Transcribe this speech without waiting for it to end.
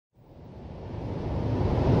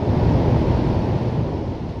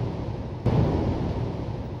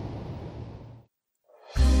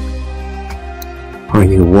Hi,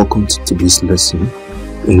 welcome to today's lesson.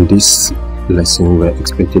 In this lesson, we're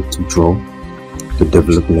expected to draw the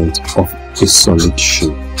development of a solid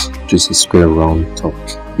shape, which is a square round top,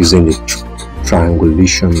 using the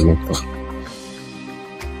triangulation method.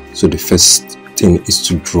 So the first thing is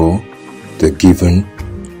to draw the given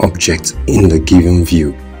object in the given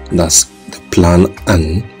view. That's the plan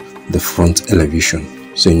and the front elevation.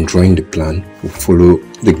 So in drawing the plan, we follow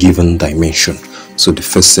the given dimension. So the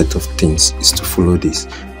first set of things is to follow this,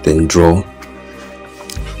 then draw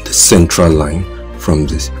the central line from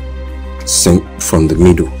the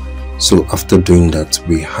middle. So after doing that,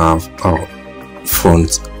 we have our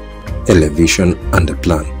front elevation and the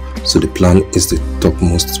plan. So the plan is the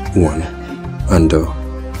topmost one and the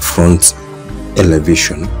front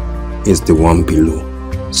elevation is the one below.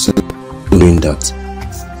 So doing that,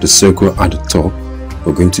 the circle at the top,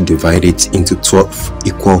 we're going to divide it into 12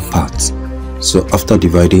 equal parts. So after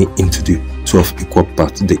dividing into the 12 equal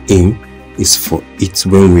parts, the aim is for it,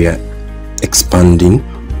 when we are expanding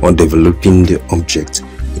or developing the object,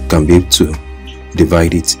 we can be able to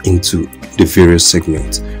divide it into the various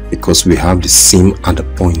segments, because we have the same at the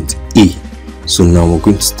point A. So now we're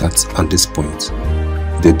going to start at this point,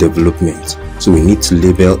 the development. So we need to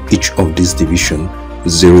label each of these division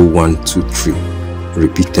 0, 1, 2, 3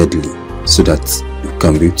 repeatedly, so that we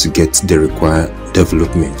can be able to get the required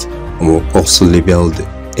development. And we'll also label the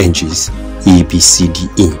edges A, B, C, D,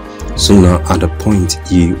 E. So now at the point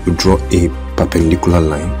E, we draw a perpendicular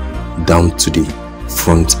line down to the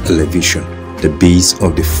front elevation, the base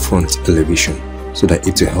of the front elevation, so that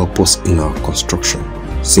it will help us in our construction,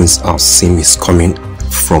 since our seam is coming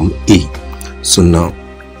from A. So now,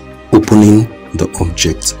 opening the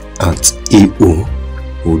object at AO,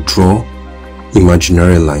 we'll draw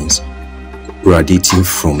imaginary lines radiating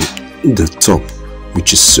from the top,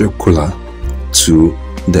 which is circular, to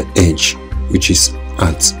the edge, which is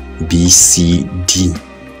at BCDE.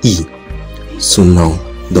 So now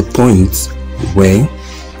the point where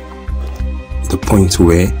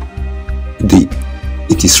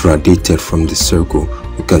it is radiated from the circle,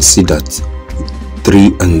 you can see that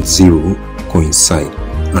 3 and 0 coincide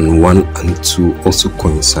and 1 and 2 also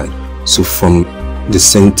coincide. So from the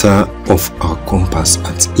center of our compass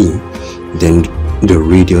at E, then the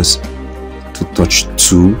radius to touch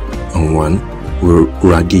 2 and 1 will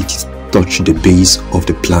radiate, touch the base of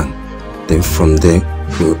the plan. Then from there,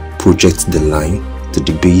 we'll project the line to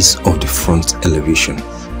the base of the front elevation.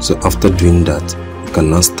 So after doing that, we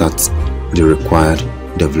can now start the required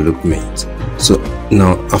development. So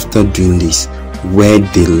now after doing this, where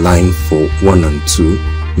the line for 1 and 2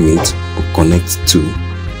 meet or connect to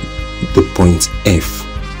the point F,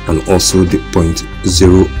 and also the point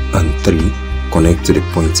 0 and 3 connect to the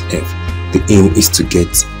point F, the aim is to get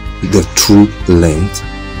the true length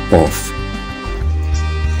of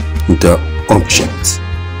the object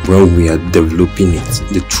when we are developing it,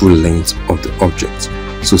 the true length of the object.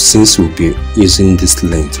 So since we'll be using this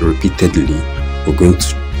length repeatedly, we're going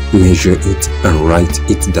to measure it and write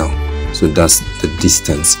it down. So that's the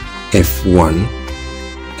distance F1,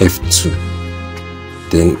 F2,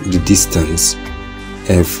 then the distance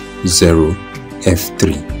F0,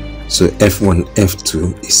 F3. So F1,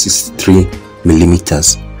 F2 is 63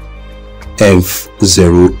 millimeters.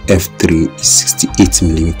 F0, F3 is 68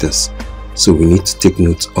 millimeters. So we need to take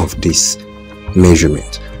note of this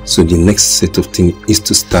measurement. So the next set of things is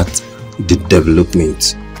to start the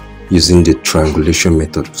development using the triangulation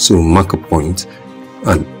method. So mark a point,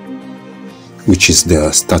 and which is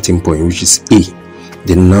the starting point, which is A.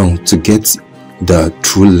 Then now, to get the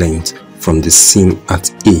true length from the seam at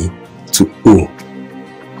A to O,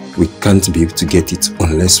 we can't be able to get it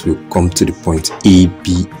unless we come to the point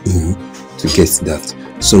ABE to get that.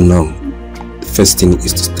 So now the first thing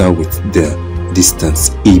is to start with the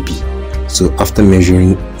distance AB. So after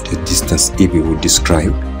measuring the distance AB, we'll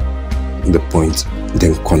describe the point,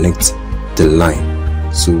 then connect the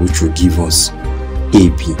line, so which will give us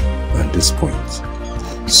AB at this point.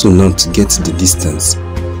 So now to get the distance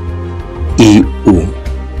AO,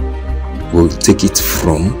 we'll take it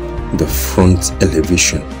from the front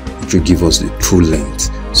elevation, which will give us the true length.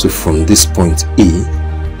 So from this point A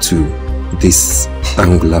to this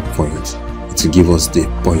angular point, it will give us the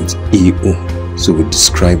point AO. So we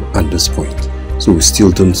describe at this point. So we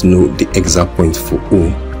still don't know the exact point for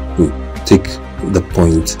O. We take the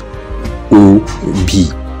point OB,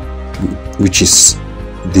 which is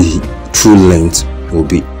the true length will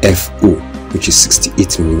be FO, which is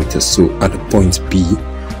 68 millimeters. So at the point B,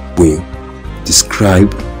 we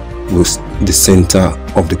describe with the center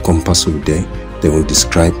of the compass over there, then we'll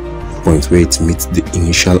describe point where it meets the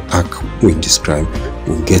initial arc we describe,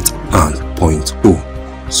 we'll get an point O.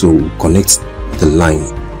 So we'll connect the line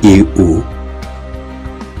AO,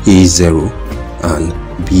 A0 and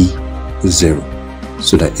B0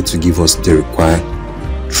 so that it will give us the required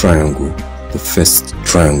triangle, the first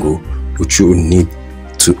triangle which we will need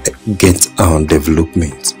to get our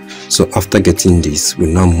development. So after getting this, we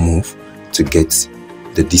now move to get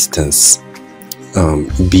the distance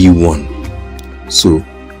B1. So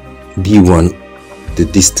B1, the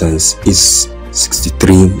distance is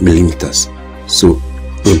 63 millimeters. So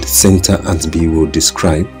with the center at B will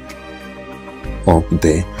describe up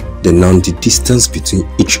there. Then now the distance between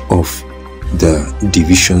each of the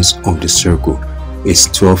divisions of the circle is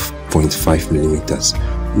 12.5 millimeters,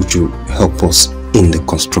 which will help us in the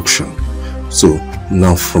construction. So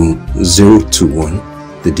now from 0 to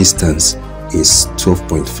 1, the distance is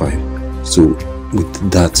 12.5. So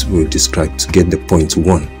with that we'll describe to get the point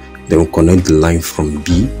 1. Then we'll connect the line from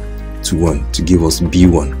B to 1 to give us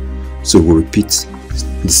B1. So we'll repeat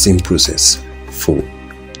the same process for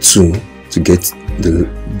 2 to get the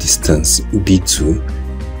distance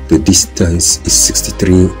B2. The distance is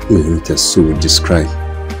 63 millimeters. So we describe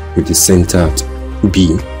with the center at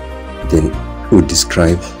B, then we'll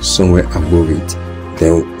describe somewhere above it,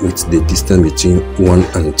 then with the distance between 1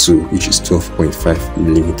 and 2, which is 12.5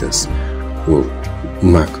 millimeters, we'll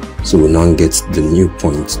mark. So we'll now get the new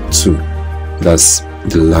point 2. That's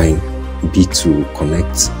the line B2.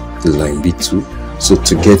 Connect the line B2. So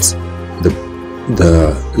to get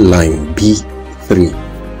the line B3,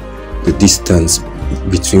 the distance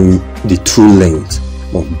between the true length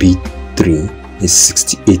of B3 is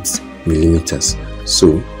 68 millimeters.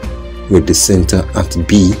 So with the center at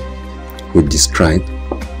B, we describe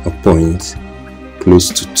a point close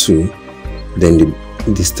to 2. Then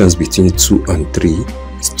the distance between 2 and 3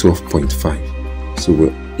 is 12.5. So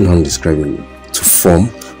we're now describing to form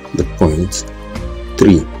the point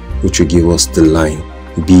 3, which will give us the line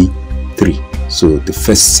B3. So the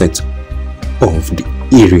first set of the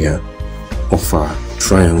area of our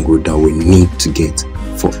triangle that we need to get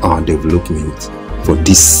for our development for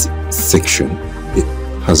this section, it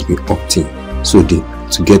has been obtained. So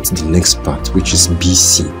to get the next part, which is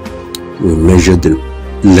BC, we'll measure the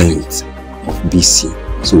length of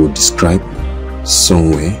BC. So we'll describe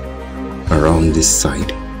somewhere around this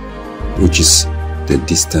side, which is the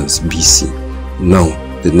distance BC. Now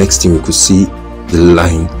the next thing we could see the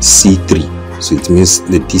line C3. So it means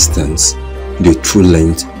the distance, the true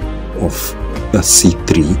length of that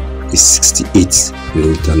C3 is 68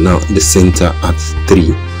 millimeters. Now the center at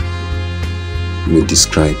 3 will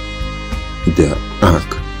describe the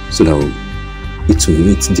arc, so that it will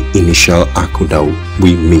meet the initial arc that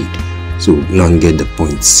we made. So now get the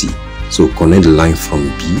point C. So connect the line from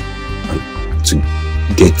B and to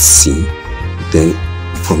get C. Then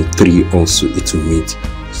from 3 also it will meet.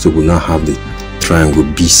 So we now have the triangle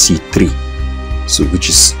BC3. So which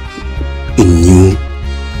is a new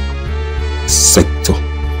sector.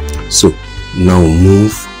 So now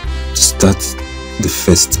move to start the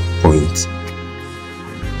first point.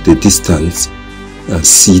 The distance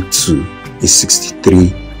C2 is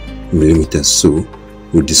 63 millimeters. So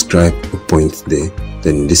we describe a point there.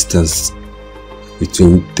 Then distance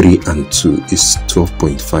between 3 and 2 is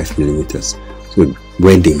 12.5 millimeters. So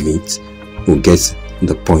where they meet, we'll get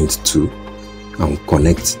the point 2 and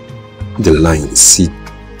connect the line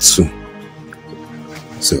C2.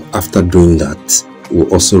 So after doing that,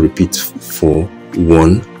 we'll also repeat for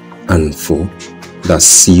 1 and 4, that's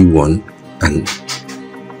C1 and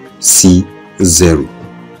C0.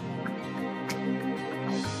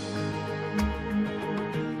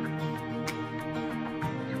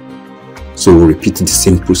 So we'll repeat the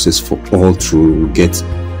same process for all through. We'll get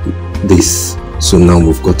this. So now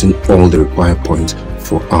we've gotten all the required points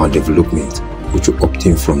for our development, which we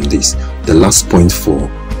obtain from this. The last point for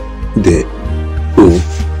the O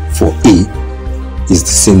for A is the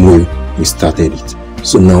same way we started it.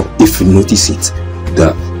 So now if you notice it,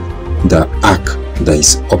 the arc that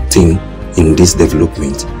is obtained in this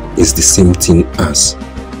development is the same thing as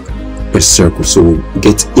a circle. So we'll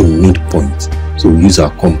get a midpoint. So we use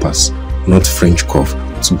our compass, not French curve,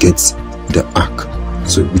 to get the arc,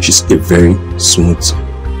 so which is a very smooth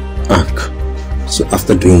arc. So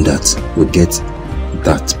after doing that, we get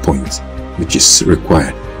that point which is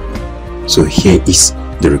required. So here is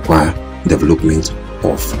the required development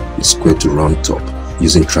of the square to round top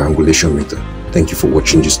using triangulation method. Thank you for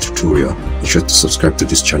watching this tutorial. Be sure to subscribe to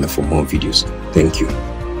this channel for more videos. Thank you.